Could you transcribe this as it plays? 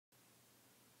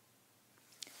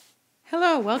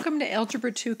Hello, welcome to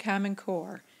Algebra 2 Common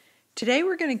Core. Today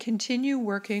we're going to continue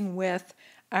working with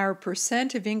our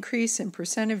percent of increase and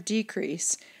percent of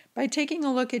decrease by taking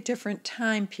a look at different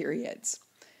time periods.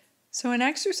 So in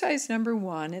exercise number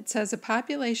 1, it says a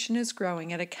population is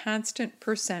growing at a constant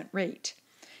percent rate.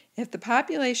 If the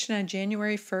population on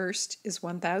January 1st is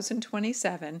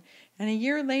 1,027 and a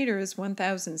year later is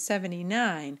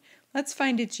 1,079, let's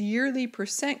find its yearly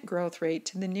percent growth rate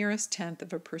to the nearest tenth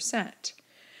of a percent.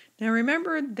 Now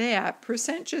remember that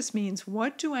percent just means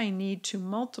what do I need to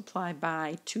multiply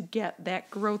by to get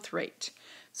that growth rate.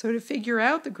 So to figure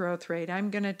out the growth rate, I'm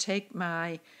going to take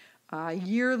my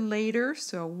year later,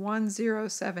 so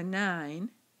 1079,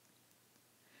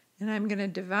 and I'm going to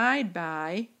divide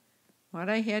by what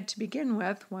I had to begin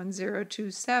with,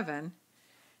 1027,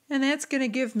 and that's going to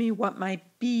give me what my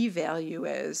b value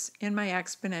is in my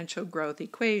exponential growth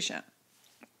equation.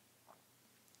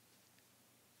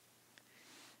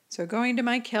 So going to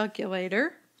my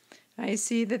calculator, I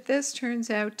see that this turns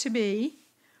out to be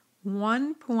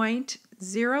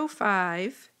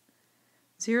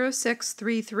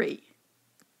 1.050633.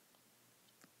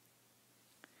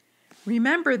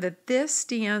 Remember that this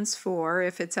stands for,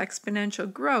 if it's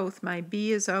exponential growth, my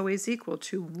b is always equal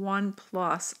to 1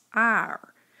 plus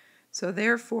r. So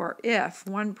therefore, if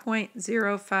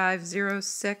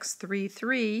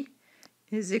 1.050633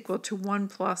 is equal to 1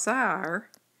 plus r,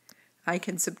 I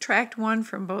can subtract 1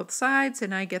 from both sides,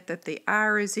 and I get that the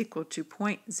r is equal to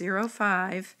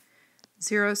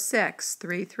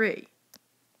 0.050633.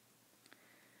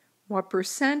 What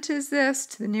percent is this?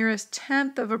 To the nearest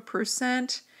tenth of a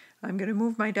percent. I'm going to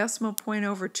move my decimal point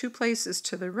over 2 places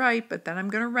to the right, but then I'm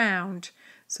going to round.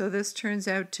 So this turns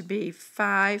out to be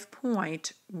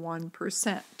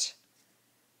 5.1%.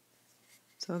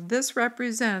 So this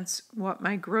represents what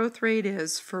my growth rate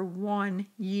is for 1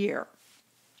 year.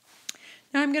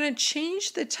 Now I'm going to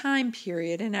change the time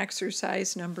period in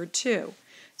exercise number 2.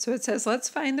 So it says let's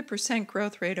find the percent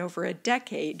growth rate over a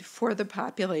decade for the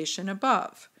population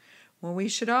above. Well, we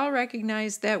should all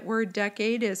recognize that word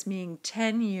decade as meaning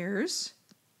 10 years.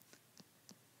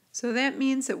 So that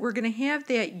means that we're going to have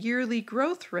that yearly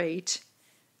growth rate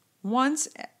once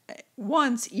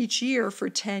each year for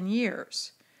 10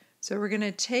 years. So we're going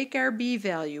to take our b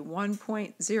value,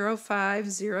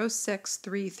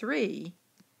 1.050633,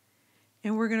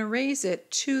 and we're going to raise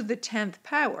it to the 10th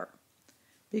power,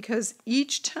 because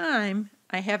each time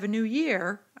I have a new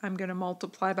year, I'm going to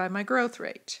multiply by my growth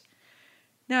rate.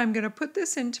 Now I'm going to put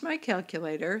this into my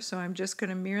calculator, so I'm just going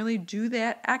to merely do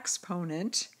that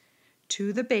exponent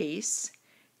to the base,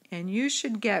 and you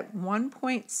should get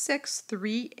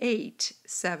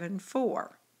 1.63874.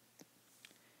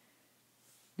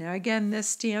 Now again, this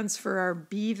stands for our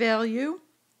b value,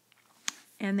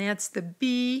 and that's the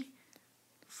b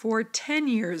for 10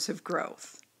 years of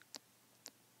growth.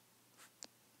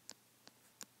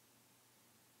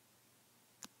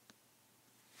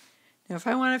 Now if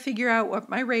I want to figure out what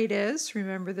my rate is,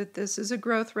 remember that this is a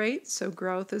growth rate, so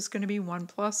growth is going to be 1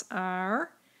 plus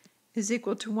r is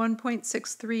equal to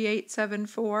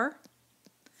 1.63874.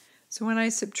 So when I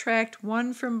subtract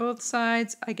 1 from both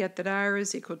sides, I get that r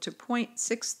is equal to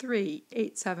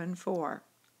 0.63874.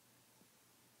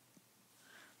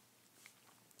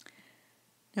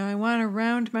 Now I want to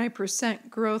round my percent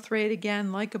growth rate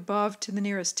again like above to the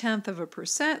nearest tenth of a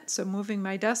percent, so moving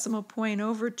my decimal point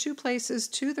over 2 places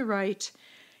to the right,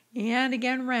 and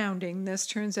again rounding, this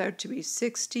turns out to be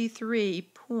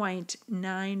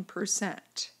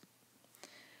 63.9%.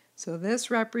 So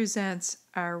this represents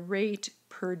our rate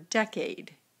per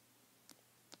decade.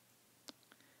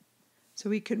 So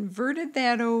we converted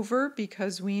that over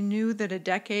because we knew that a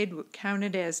decade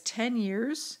counted as 10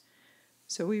 years.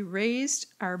 So we raised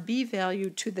our b value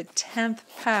to the 10th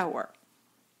power.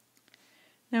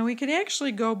 Now we could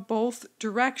actually go both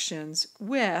directions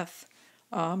with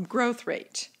growth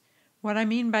rate. What I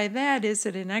mean by that is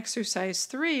that in exercise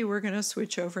 3, we're going to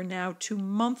switch over now to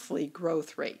monthly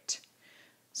growth rate.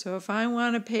 So if I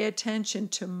want to pay attention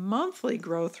to monthly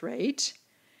growth rate,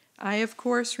 I of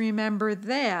course remember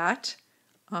that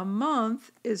a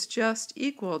month is just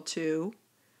equal to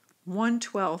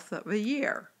 1/12 of a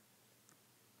year.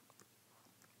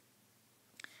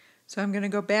 So I'm going to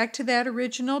go back to that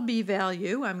original b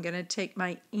value. I'm going to take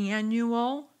my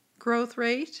annual growth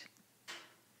rate,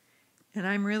 and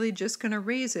I'm really just going to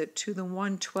raise it to the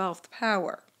 1/12th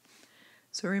power.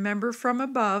 So remember from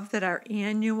above that our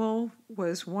annual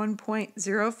was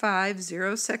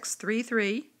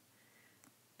 1.050633.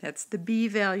 That's the b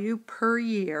value per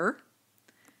year.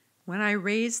 When I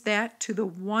raise that to the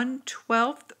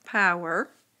 1/12th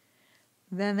power,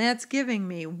 then that's giving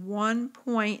me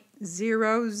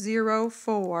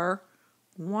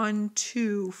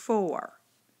 1.004124.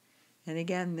 And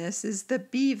again, this is the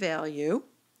B value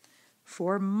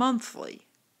for monthly.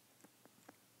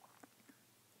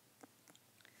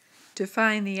 To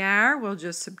find the R, we'll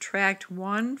just subtract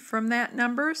 1 from that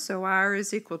number, so R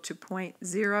is equal to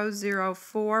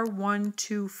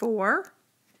 0.004124.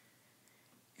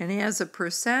 And as a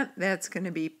percent, that's going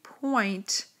to be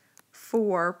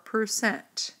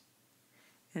 0.4%.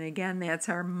 And again, that's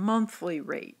our monthly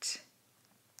rate.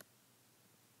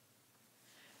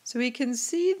 So we can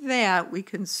see that we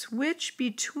can switch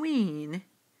between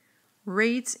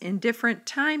rates in different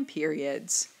time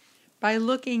periods by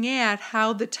looking at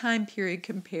how the time period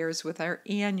compares with our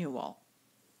annual.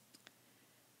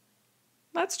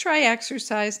 Let's try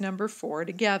exercise number 4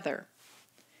 together.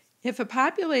 If a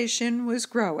population was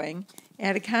growing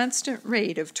at a constant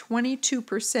rate of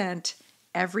 22%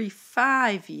 every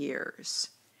 5 years,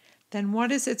 then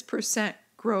what is its percent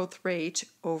growth rate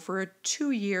over a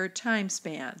 2-year time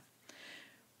span?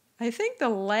 I think the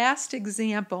last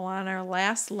example on our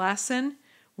last lesson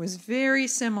was very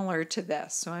similar to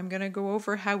this, so I'm going to go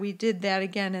over how we did that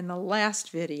again in the last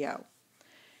video.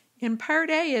 In part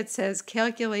A, it says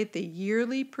calculate the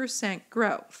yearly percent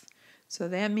growth. So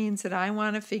that means that I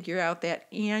want to figure out that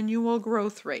annual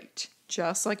growth rate,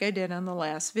 just like I did on the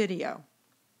last video.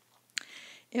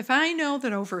 If I know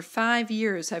that over 5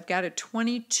 years I've got a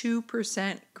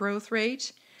 22% growth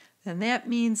rate, then that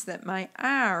means that my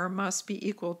R must be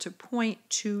equal to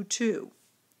 0.22.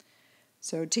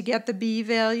 So to get the B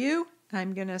value,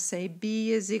 I'm going to say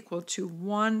B is equal to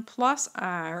 1 plus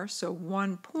R, so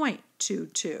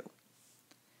 1.22.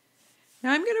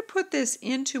 Now I'm going to put this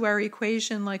into our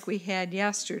equation like we had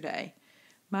yesterday.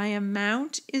 My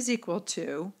amount is equal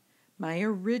to my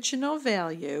original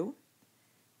value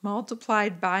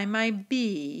multiplied by my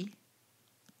B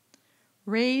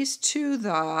raised to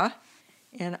the,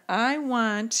 and I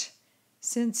want,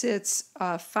 since it's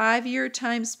a 5-year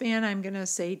time span, I'm going to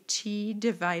say T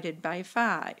divided by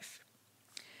 5.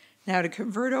 Now to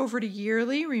convert over to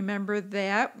yearly, remember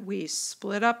that we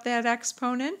split up that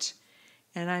exponent,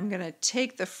 and I'm going to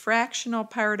take the fractional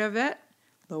part of it,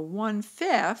 the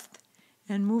 1/5,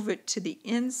 and move it to the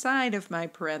inside of my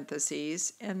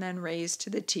parentheses, and then raise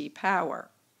to the T power.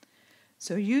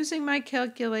 So using my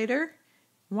calculator,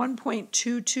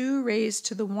 1.22 raised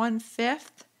to the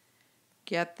 1/5,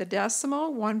 get the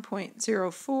decimal,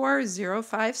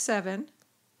 1.04057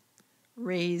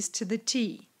 raised to the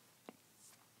T.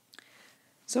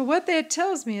 So what that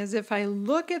tells me is if I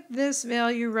look at this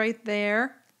value right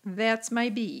there, that's my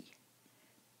B.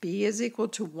 B is equal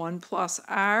to 1 plus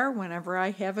R whenever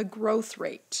I have a growth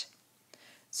rate.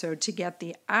 So to get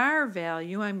the R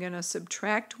value, I'm going to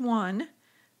subtract 1.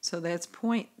 So that's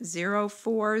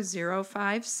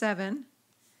 0.04057.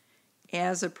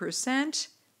 As a percent,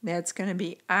 that's going to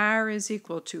be R is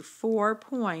equal to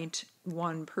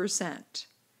 4.1%.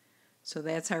 So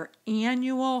that's our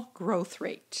annual growth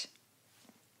rate.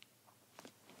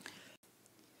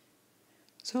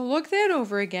 So look that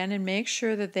over again and make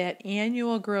sure that that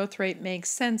annual growth rate makes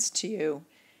sense to you.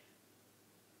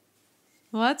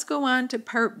 Let's go on to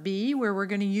part B, where we're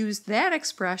going to use that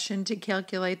expression to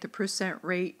calculate the percent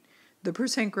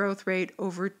growth rate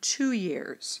over 2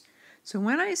 years. So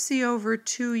when I see over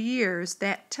 2 years,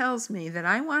 that tells me that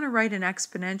I want to write an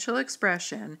exponential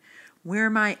expression where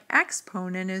my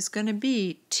exponent is going to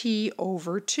be T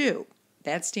over 2.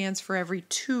 That stands for every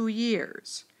 2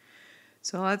 years.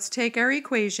 So let's take our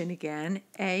equation again.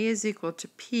 A is equal to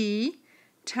P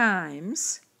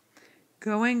times,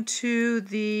 going to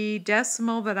the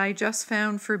decimal that I just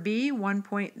found for B,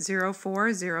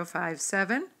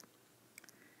 1.04057.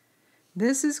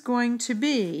 This is going to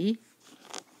be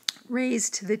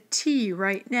raised to the T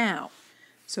right now.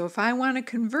 So if I want to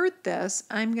convert this,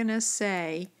 I'm going to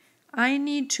say I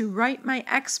need to write my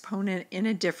exponent in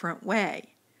a different way.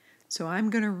 So I'm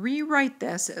going to rewrite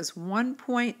this as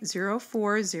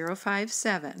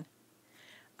 1.04057.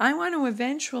 I want to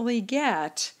eventually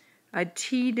get a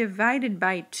T divided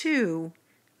by 2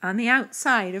 on the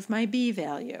outside of my B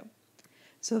value.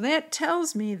 So that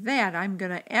tells me that I'm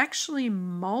going to actually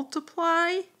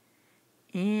multiply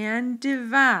and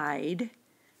divide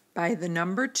by the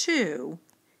number 2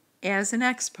 as an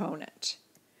exponent.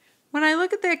 When I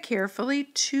look at that carefully,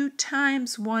 2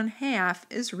 times 1/2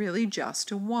 is really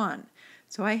just a 1.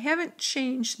 So I haven't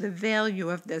changed the value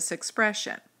of this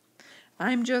expression.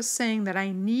 I'm just saying that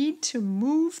I need to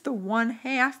move the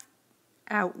 1/2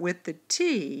 out with the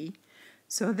T,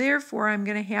 so therefore I'm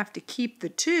going to have to keep the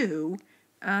 2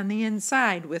 on the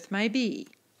inside with my B.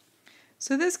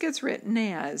 So this gets written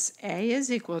as A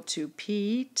is equal to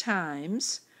P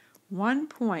times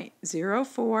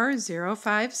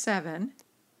 1.04057.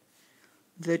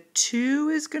 The 2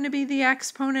 is going to be the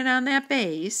exponent on that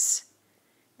base,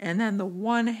 and then the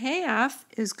 1/2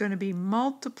 is going to be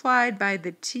multiplied by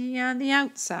the t on the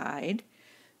outside.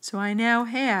 So I now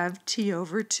have t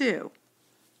over 2.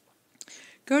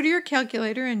 Go to your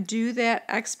calculator and do that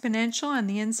exponential on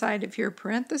the inside of your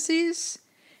parentheses,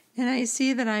 and I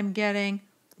see that I'm getting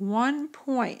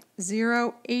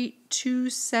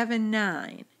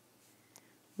 1.08279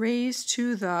 raised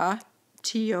to the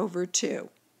t over 2.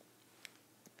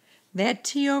 That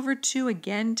t over 2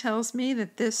 again tells me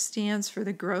that this stands for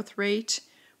the growth rate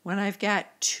when I've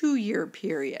got 2-year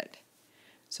period.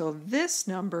 So this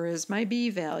number is my b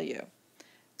value.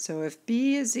 So if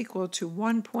b is equal to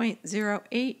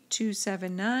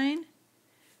 1.08279,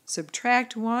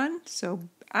 subtract 1, so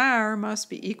r must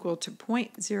be equal to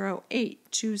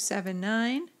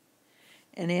 0.08279,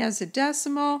 and as a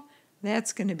decimal,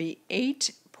 that's going to be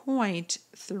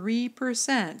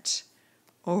 8.3%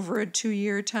 over a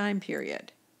 2-year time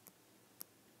period.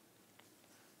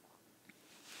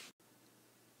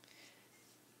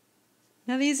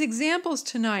 Now these examples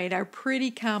tonight are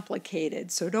pretty complicated,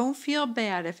 so don't feel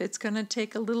bad if it's going to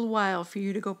take a little while for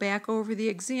you to go back over the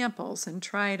examples and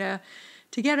try to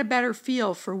get a better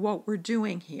feel for what we're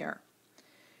doing here.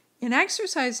 In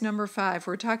exercise number 5,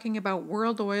 we're talking about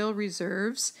world oil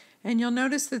reserves, and you'll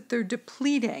notice that they're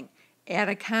depleting at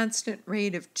a constant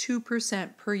rate of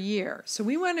 2% per year. So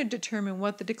we want to determine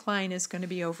what the decline is going to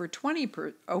be over 20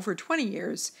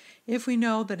 years if we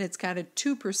know that it's got a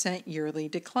 2% yearly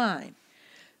decline.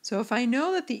 So if I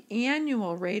know that the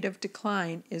annual rate of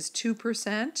decline is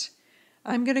 2%,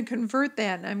 I'm going to convert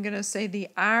that and I'm going to say the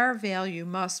R value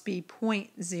must be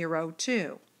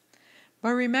 0.02. But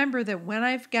remember that when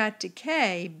I've got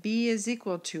decay, B is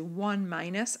equal to 1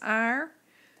 minus R.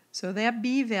 So that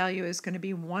B value is going to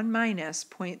be 1 minus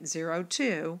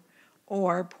 0.02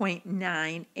 or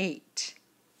 0.98.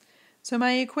 So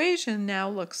my equation now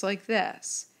looks like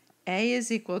this. A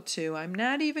is equal to, I'm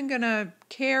not even going to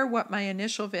care what my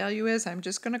initial value is, I'm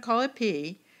just going to call it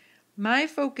P. My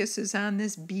focus is on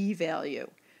this B value,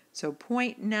 so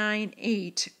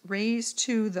 0.98 raised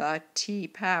to the T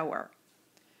power.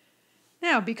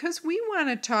 Now, because we want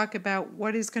to talk about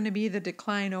what is going to be the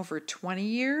decline over 20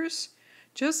 years,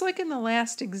 just like in the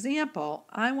last example,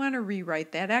 I want to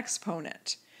rewrite that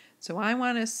exponent. So I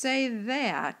want to say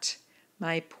that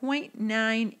my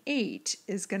 0.98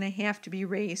 is going to have to be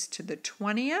raised to the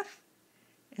 20th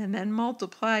and then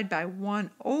multiplied by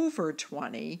 1 over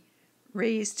 20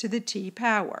 raised to the t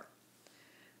power.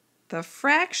 The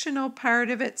fractional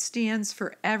part of it stands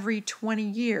for every 20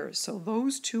 years, so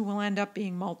those two will end up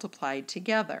being multiplied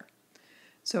together.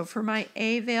 So for my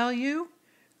A value,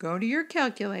 go to your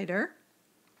calculator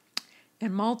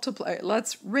and multiply.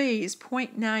 Let's raise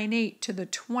 0.98 to the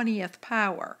 20th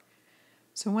power.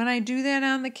 So when I do that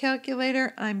on the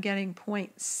calculator, I'm getting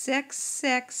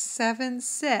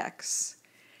 0.6676,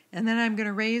 and then I'm going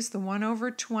to raise the 1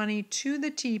 over 20 to the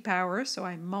t power, so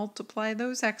I multiply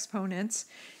those exponents,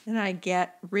 and I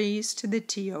get raised to the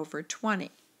t over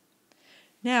 20.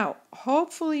 Now,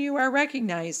 hopefully you are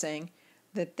recognizing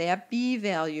that that b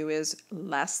value is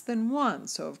less than 1,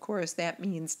 so of course that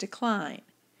means decline.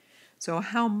 So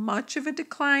how much of a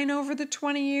decline over the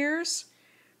 20 years?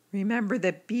 Remember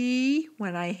that b,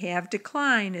 when I have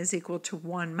decline, is equal to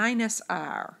 1 minus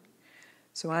r.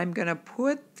 So I'm going to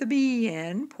put the b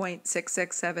in,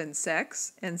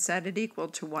 0.6676, and set it equal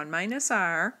to 1 minus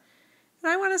r. And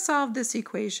I want to solve this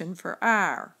equation for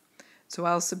r. So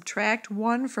I'll subtract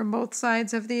 1 from both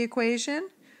sides of the equation.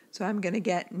 So I'm going to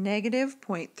get negative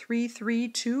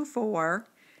 0.3324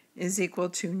 is equal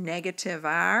to negative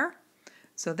r.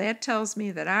 So that tells me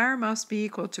that r must be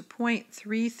equal to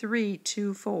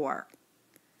 0.3324.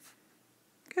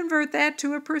 Convert that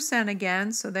to a percent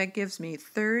again, so that gives me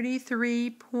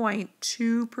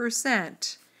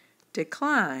 33.2%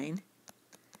 decline.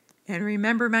 And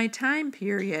remember, my time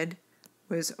period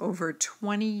was over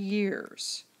 20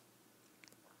 years.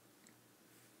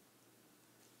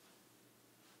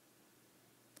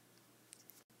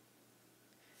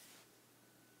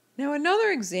 Now, another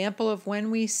example of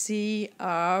when we see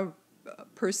a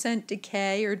percent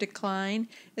decay or decline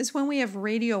is when we have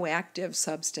radioactive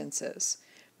substances.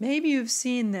 Maybe you've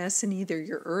seen this in either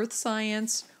your earth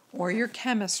science or your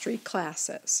chemistry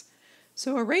classes.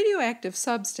 So a radioactive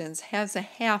substance has a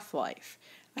half-life.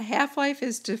 A half-life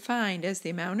is defined as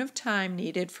the amount of time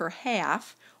needed for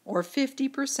half or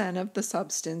 50% of the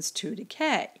substance to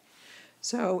decay.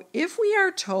 So if we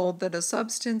are told that a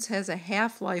substance has a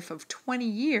half-life of 20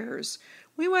 years,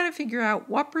 we want to figure out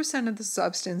what percent of the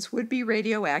substance would be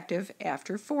radioactive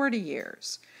after 40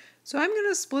 years. So I'm going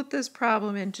to split this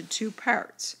problem into two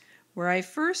parts, where I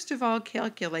first of all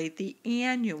calculate the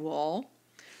annual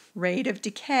rate of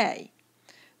decay.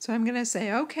 So I'm going to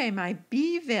say, okay, my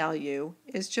B value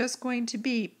is just going to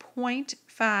be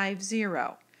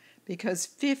 0.50 because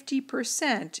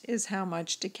 50% is how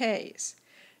much decays.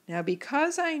 Now,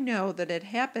 because I know that it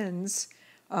happens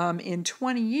in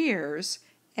 20 years,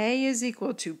 A is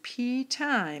equal to P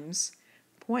times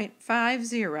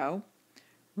 0.50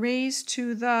 raised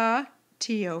to the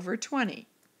T over 20.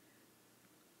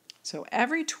 So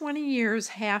every 20 years,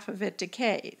 half of it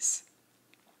decays.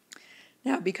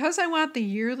 Now, because I want the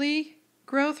yearly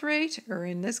growth rate, or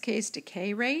in this case,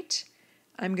 decay rate,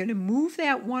 I'm going to move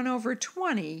that 1 over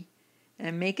 20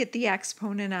 and make it the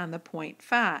exponent on the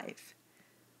 0.5.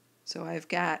 So I've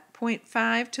got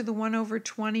 0.5 to the 1 over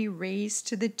 20 raised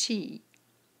to the t.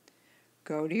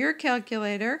 Go to your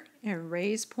calculator and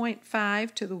raise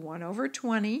 0.5 to the 1 over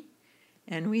 20,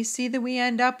 and we see that we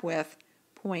end up with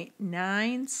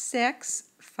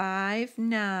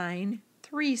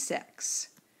 0.965936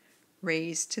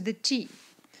 raised to the t.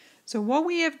 So what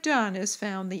we have done is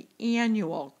found the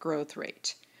annual growth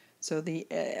rate. So the,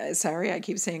 sorry, I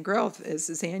keep saying growth, is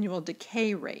this annual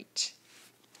decay rate.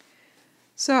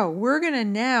 So we're going to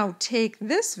now take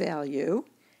this value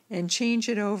and change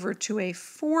it over to a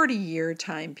 40-year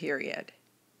time period.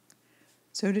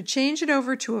 So to change it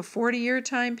over to a 40-year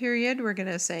time period, we're going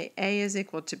to say A is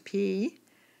equal to P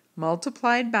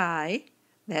multiplied by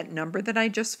that number that I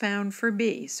just found for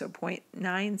B, so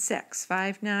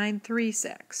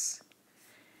 0.965936.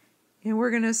 And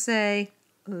we're going to say,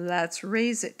 let's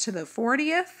raise it to the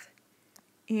 40th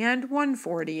and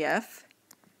 1/40th,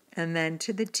 and then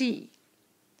to the t.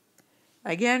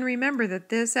 Again, remember that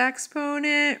this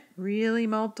exponent really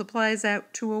multiplies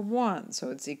out to a 1,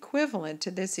 so it's equivalent to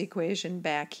this equation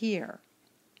back here.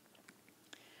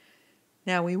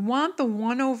 Now we want the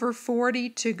 1 over 40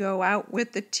 to go out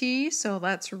with the t, so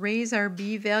let's raise our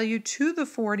b value to the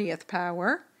 40th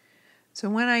power. So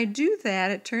when I do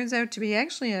that, it turns out to be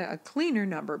actually a cleaner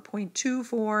number,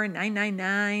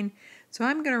 0.24999. So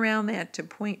I'm going to round that to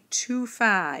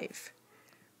 0.25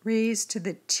 raised to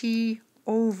the t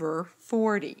over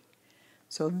 40.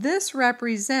 So this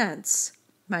represents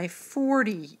my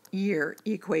 40-year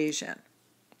equation.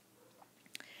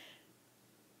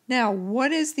 Now,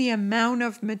 what is the amount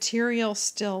of material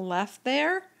still left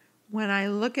there? When I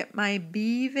look at my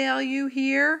B value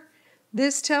here,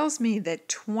 this tells me that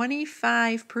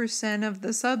 25% of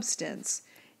the substance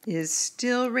is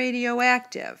still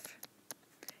radioactive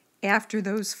after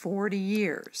those 40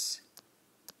 years.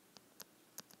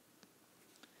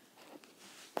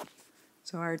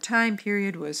 So our time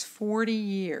period was 40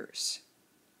 years.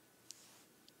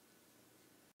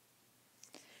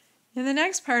 In the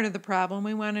next part of the problem,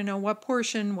 we want to know what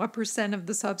percent of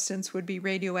the substance would be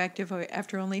radioactive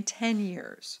after only 10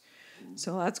 years.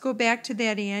 So let's go back to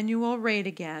that annual rate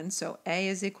again. So A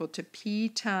is equal to P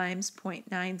times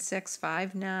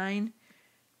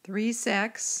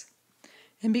 0.965936.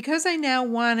 And because I now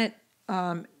want it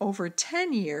over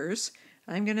 10 years,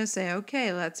 I'm going to say,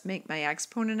 okay, let's make my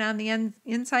exponent on the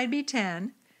inside be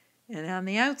 10, and on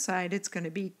the outside it's going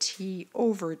to be t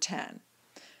over 10.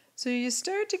 So you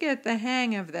start to get the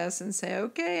hang of this and say,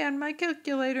 okay, on my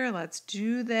calculator, let's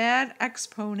do that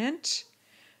exponent.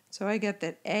 So I get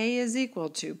that A is equal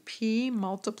to P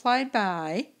multiplied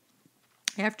by,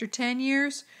 after 10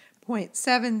 years,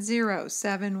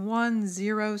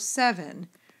 0.707107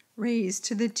 raised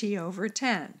to the t over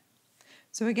 10.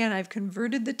 So again, I've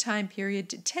converted the time period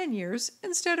to 10 years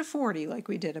instead of 40 like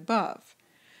we did above.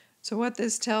 So what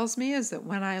this tells me is that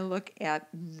when I look at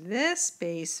this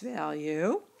base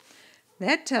value,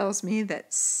 that tells me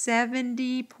that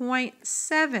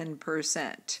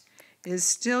 70.7% is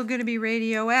still going to be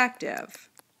radioactive,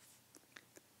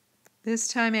 this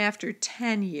time after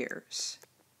 10 years.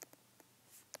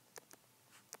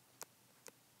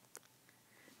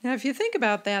 Now if you think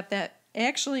about that, that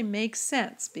actually makes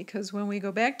sense, because when we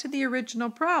go back to the original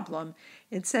problem,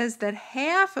 it says that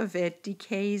half of it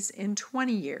decays in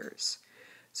 20 years.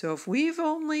 So if we've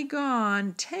only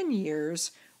gone 10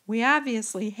 years, we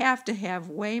obviously have to have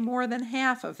way more than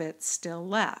half of it still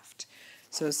left.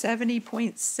 So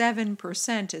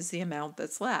 70.7% is the amount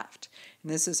that's left.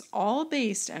 And this is all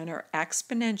based on our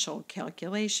exponential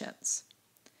calculations.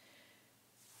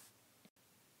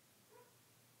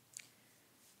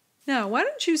 Now, why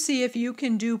don't you see if you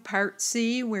can do part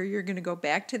C, where you're going to go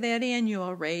back to that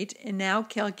annual rate and now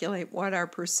calculate what our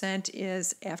percent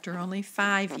is after only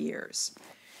 5 years.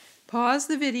 Pause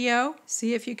the video,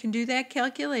 see if you can do that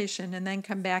calculation, and then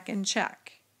come back and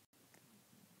check.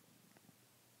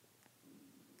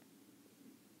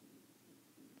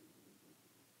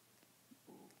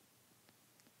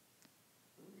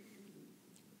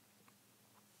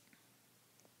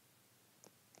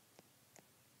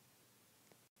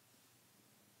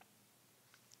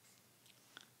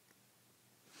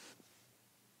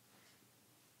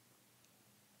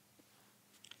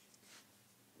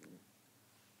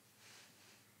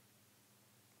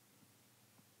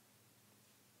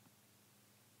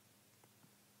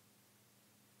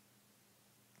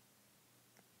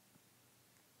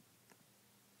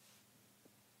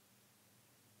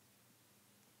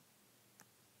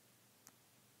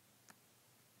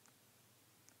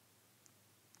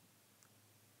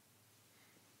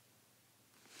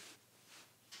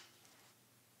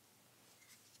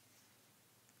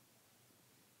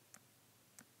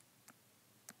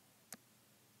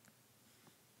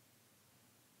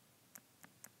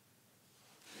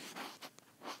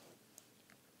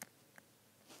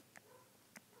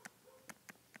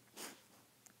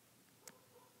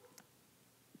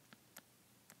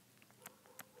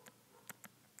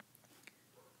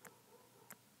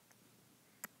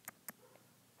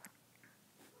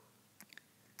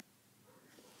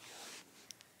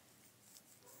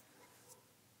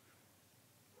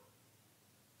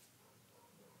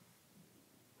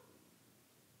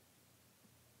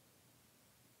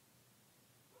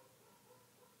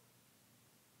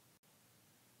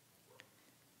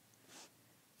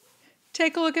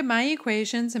 Take a look at my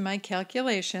equations and my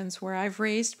calculations where I've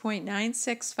raised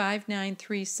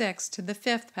 0.965936 to the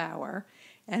 5th power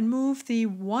and moved the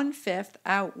 1/5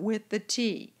 out with the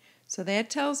t. So that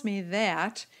tells me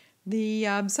that the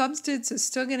substance is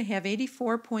still going to have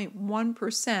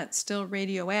 84.1% still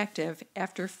radioactive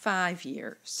after 5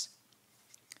 years.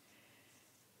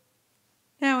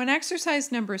 Now in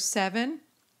exercise number 7,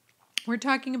 we're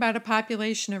talking about a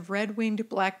population of red-winged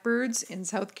blackbirds in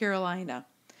South Carolina.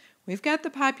 We've got the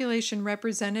population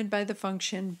represented by the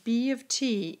function b of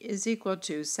t is equal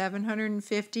to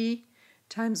 750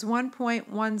 times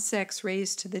 1.16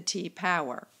 raised to the t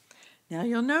power. Now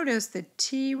you'll notice that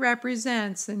t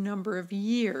represents the number of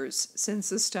years since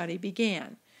the study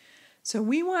began. So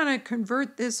we want to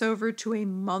convert this over to a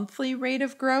monthly rate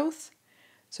of growth.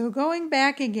 So going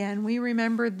back again, we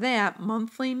remember that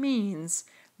monthly means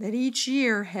that each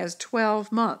year has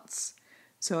 12 months.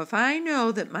 So if I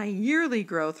know that my yearly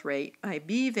growth rate, my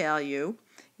b value,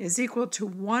 is equal to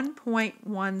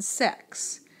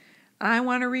 1.16, I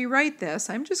want to rewrite this.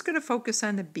 I'm just going to focus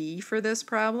on the b for this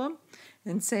problem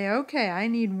and say, okay, I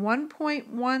need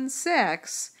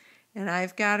 1.16, and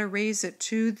I've got to raise it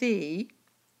to the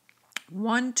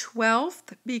 1/12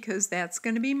 because that's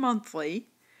going to be monthly.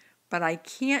 But I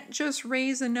can't just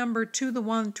raise a number to the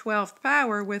 1/12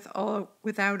 power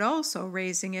without also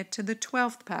raising it to the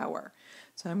 12th power.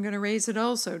 So I'm going to raise it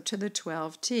also to the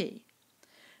 12t.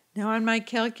 Now on my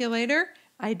calculator,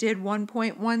 I did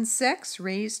 1.16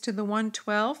 raised to the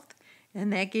 1/12,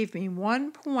 and that gave me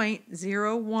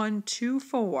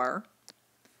 1.0124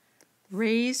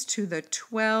 raised to the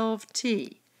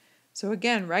 12t. So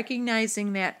again,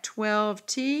 recognizing that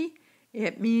 12t,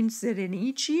 it means that in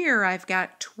each year I've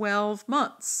got 12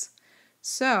 months.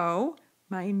 So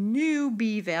my new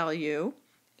b value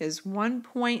is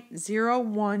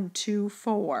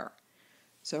 1.0124.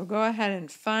 So go ahead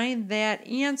and find that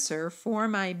answer for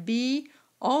my b,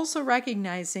 also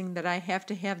recognizing that I have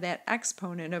to have that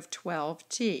exponent of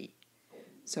 12t.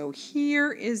 So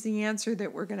here is the answer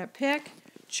that we're going to pick,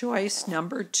 choice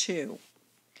number 2.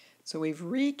 So we've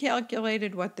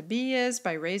recalculated what the b is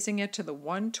by raising it to the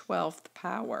 1/12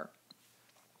 power.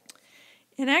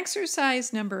 In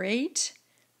exercise number 8,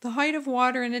 the height of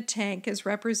water in a tank is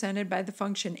represented by the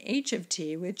function h of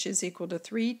t, which is equal to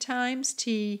 3 times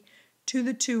t to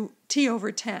the t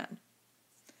over 10.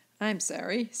 I'm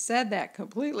sorry, said that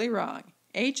completely wrong.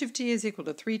 H of t is equal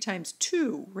to 3 times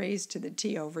 2 raised to the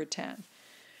t over 10.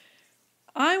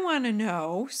 I want to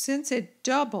know, since it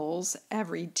doubles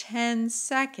every 10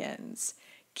 seconds,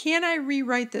 can I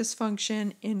rewrite this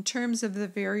function in terms of the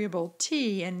variable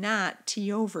t and not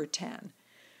t over 10?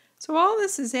 So all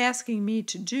this is asking me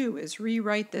to do is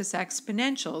rewrite this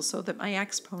exponential so that my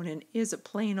exponent is a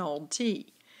plain old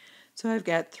t. So I've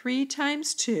got 3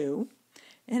 times 2,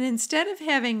 and instead of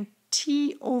having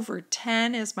t over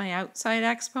 10 as my outside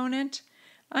exponent,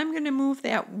 I'm going to move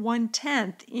that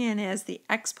 1/10 in as the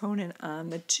exponent on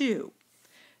the 2.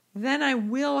 then I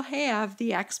will have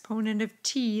the exponent of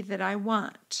t that I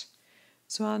want.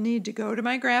 So I'll need to go to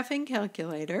my graphing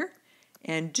calculator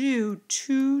and do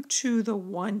 2 to the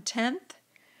 1/10.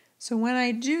 So when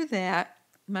I do that,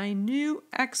 my new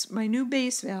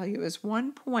base value is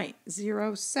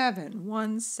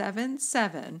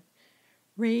 1.07177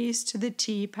 raised to the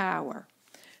t power.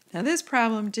 Now this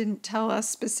problem didn't tell us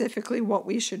specifically what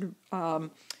we should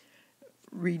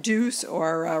reduce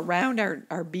or round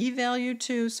our b value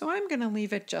to, so I'm going to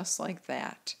leave it just like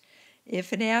that.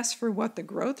 If it asked for what the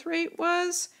growth rate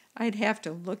was, I'd have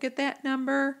to look at that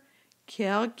number,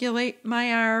 calculate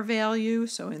my r value.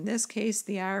 So in this case,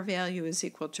 the r value is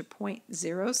equal to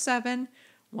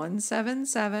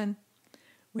 0.07177,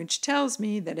 which tells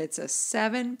me that it's a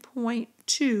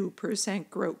 7.2%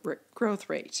 growth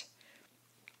rate.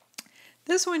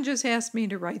 This one just asked me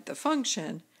to write the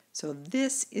function, so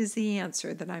this is the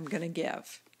answer that I'm going to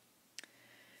give.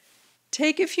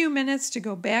 Take a few minutes to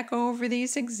go back over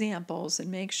these examples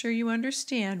and make sure you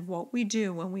understand what we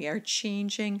do when we are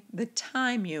changing the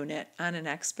time unit on an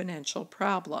exponential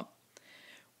problem.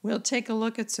 We'll take a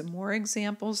look at some more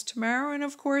examples tomorrow and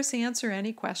of course answer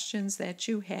any questions that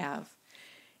you have.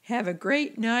 Have a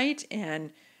great night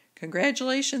and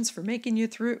congratulations for making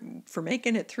it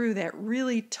through that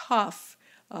really tough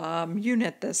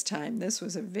unit this time. This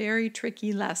was a very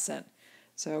tricky lesson.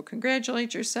 So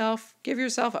congratulate yourself, give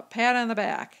yourself a pat on the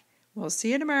back. We'll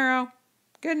see you tomorrow.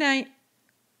 Good night.